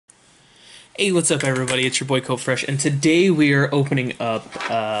Hey, what's up, everybody? It's your boy Cope Fresh, and today we are opening up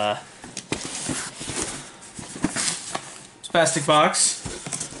Spastic Box.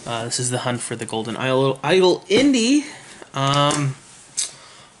 This is the hunt for the Golden Idol Indie.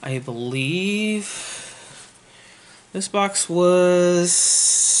 I believe this box was.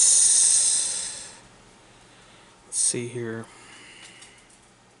 Let's see here.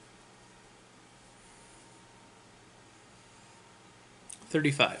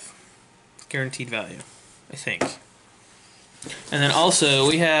 $35. Guaranteed value, I think. And then also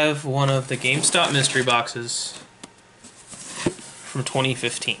we have one of the GameStop mystery boxes from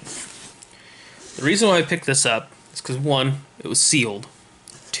 2015. The reason why I picked this up is because, one, it was sealed.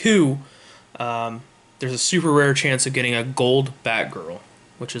 Two, there's a super rare chance of getting a gold Batgirl,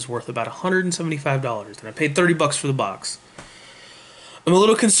 which is worth about $175, and I paid $30 for the box. I'm a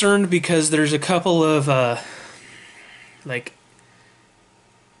little concerned because there's a couple of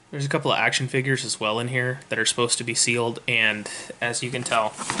there's a couple of action figures as well in here that are supposed to be sealed, and as you can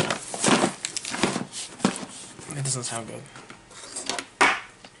tell, it doesn't sound good.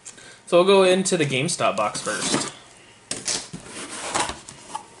 So we'll go into the GameStop box first.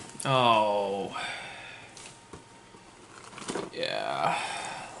 Oh. Yeah.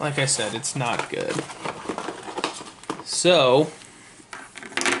 Like I said, it's not good. So,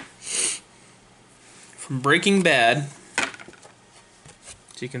 from Breaking Bad,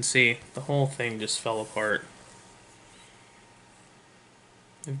 you can see the whole thing just fell apart.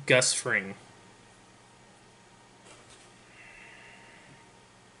 Gus Fring.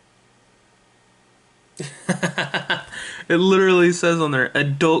 It literally says on there,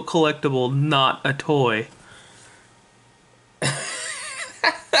 adult collectible, not a toy.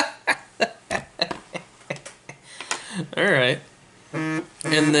 Alright. And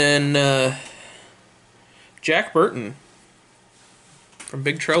then Jack Burton from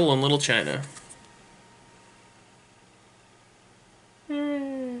Big Trouble in Little China.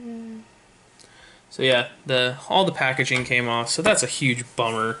 So yeah, all the packaging came off, so that's a huge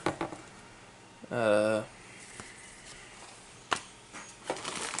bummer. So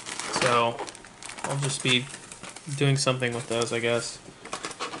I'll just be doing something with those, I guess.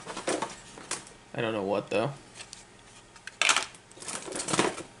 I don't know what though.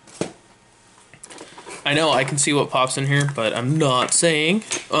 I know I can see what pops in here, but I'm not saying.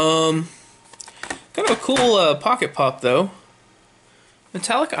 Kind of a cool pocket pop though.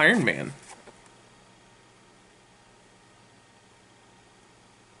 Metallic Iron Man.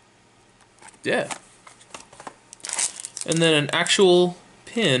 Yeah. And then an actual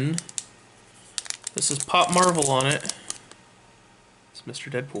pin. This is Pop Marvel on it. It's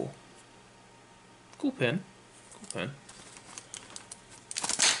Mr. Deadpool. Cool pin. Cool pin.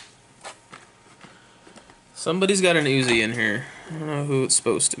 Somebody's got an Uzi in here. I don't know who it's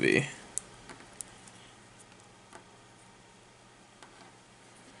supposed to be.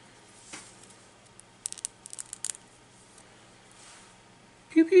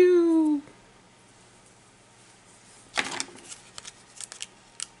 Pew pew.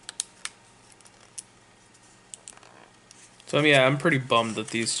 So yeah, I'm pretty bummed that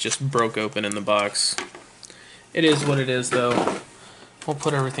these just broke open in the box. It is what it is though. We'll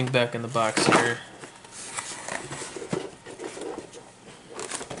put everything back in the box here.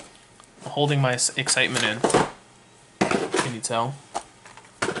 Holding my excitement in. Can you tell?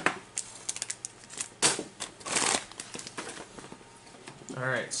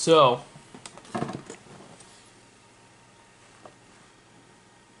 Alright, so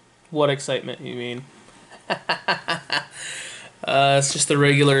what excitement you mean? It's just the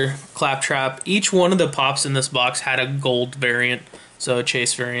regular claptrap. Each one of the pops in this box had a gold variant, so a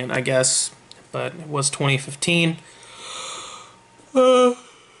chase variant, I guess, but it was 2015.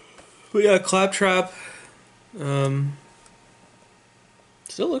 But yeah, claptrap. Still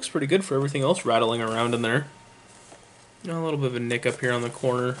looks pretty good for everything else rattling around in there. A little bit of a nick up here on the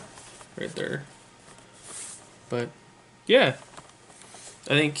corner, right there. But yeah,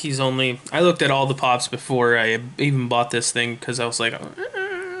 I think he's only. I looked at all the pops before I even bought this thing because I was like,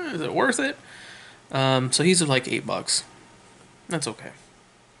 is it worth it? So he's like $8. That's okay.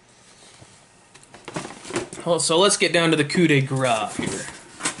 Well, so let's get down to the coup de grace here.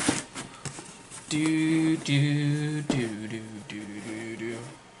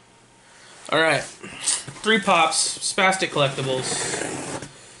 Alright. 3 pops, Spastic Collectibles.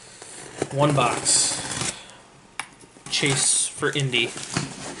 1 box. Chase for Indy.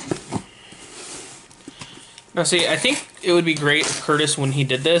 Now see, I think it would be great if Curtis, when he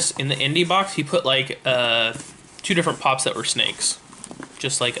did this, in the Indy box, he put like 2 different pops that were snakes.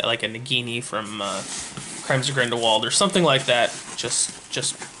 Just like a Nagini from Crimes of Grindelwald or something like that. Just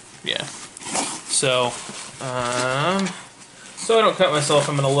Yeah. So, so I don't cut myself,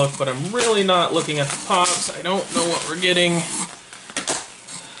 I'm gonna look, but I'm really not looking at the pops. I don't know what we're getting.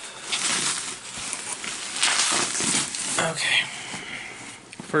 Okay.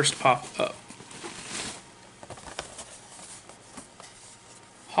 First pop up.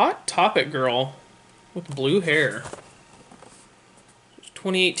 Hot Topic Girl with blue hair.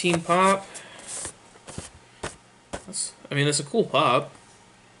 2018 pop. I mean, that's a cool pop.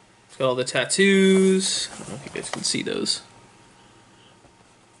 It's got all the tattoos. I don't know if you guys can see those.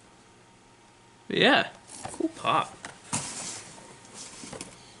 But yeah, cool pop.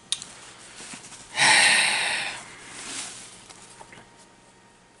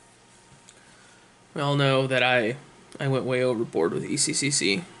 We all know that I went way overboard with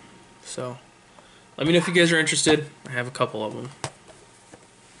ECCC. So, let me know if you guys are interested. I have a couple of them.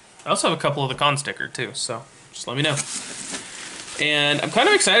 I also have a couple of the con sticker too, so just let me know. And I'm kind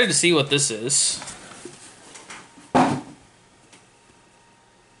of excited to see what this is.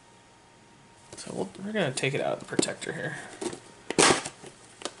 So we're gonna take it out of the protector here. I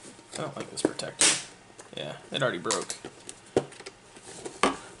don't like this protector. Yeah, it already broke.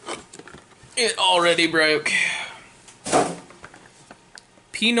 It already broke.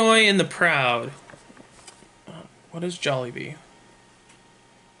 Pinoy and the Proud. What is Jollibee?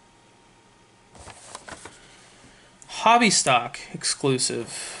 Hobby Stock exclusive.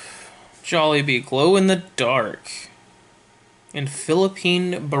 Jollibee Glow in the Dark. And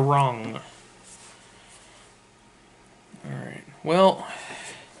Philippine Barong. Alright, well.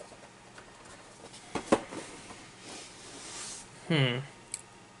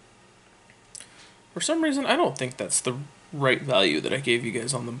 For some reason, I don't think that's the right value that I gave you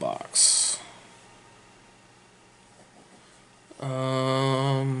guys on the box.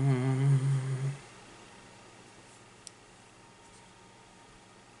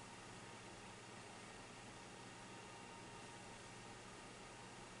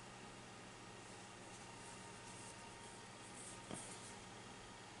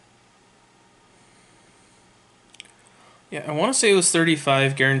 Yeah, I want to say it was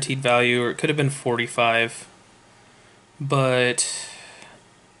 35 guaranteed value, or it could have been 45. But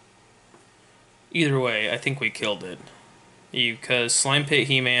either way, I think we killed it. Because Slime Pit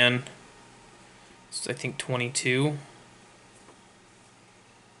He-Man, I think 22.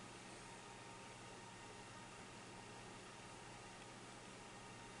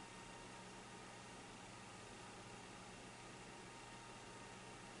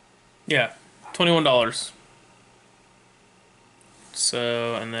 Yeah, $21.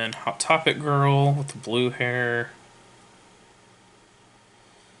 So, and then Hot Topic Girl with the blue hair.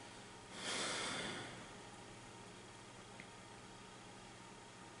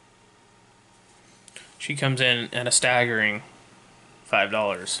 She comes in at a staggering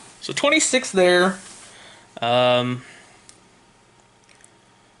 $5. So 26 there.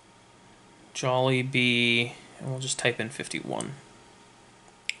 Jollibee, and we'll just type in 51.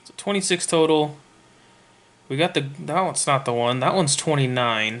 So 26 total. We got that one's not the one. That one's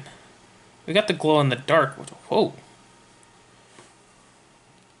 29. We got the glow in the dark. Whoa.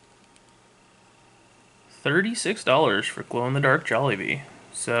 $36 for glow in the dark Jollibee.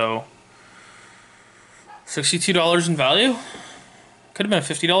 So $62 in value. Could have been a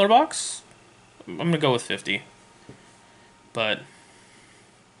 $50 box. I'm gonna go with 50. But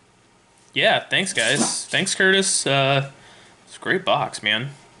yeah, thanks guys. Thanks Curtis. It's a great box,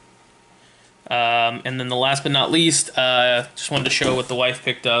 man. And then the last but not least, just wanted to show what the wife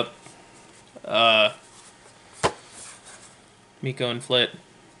picked up. Miko and Flit,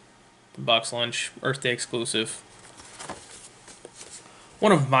 the box lunch, Earth Day exclusive.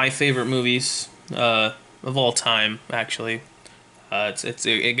 One of my favorite movies of all time, actually.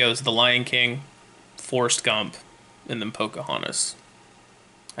 It goes The Lion King, Forrest Gump, and then Pocahontas.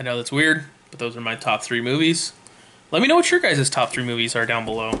 I know that's weird, but those are my top 3 movies. Let me know what your guys' top 3 movies are down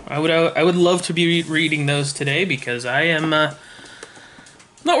below. I would love to be reading those today because I am not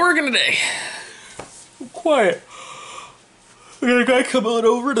working today. I'm quiet. I got a guy coming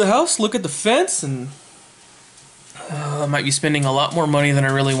over to the house, look at the fence, and I might be spending a lot more money than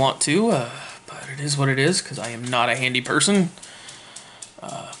I really want to, but it is what it is because I am not a handy person.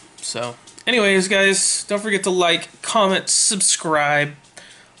 So, anyways, guys, don't forget to like, comment, subscribe.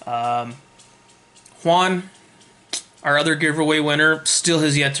 Juan, our other giveaway winner, still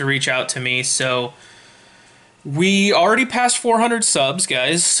has yet to reach out to me, so we already passed 400 subs,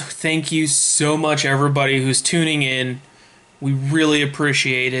 guys. So thank you so much, everybody who's tuning in. We really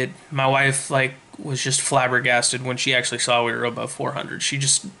appreciate it. My wife, was just flabbergasted when she actually saw we were above 400. She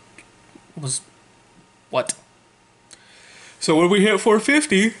just was, what? So when we hit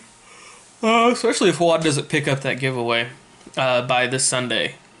 450, Especially if WAD doesn't pick up that giveaway by this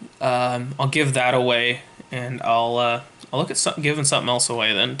Sunday. I'll give that away, and I'll look at giving something else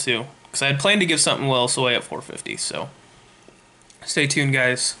away then too, because I had planned to give something else away at 450. So stay tuned,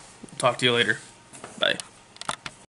 guys. Talk to you later. Bye.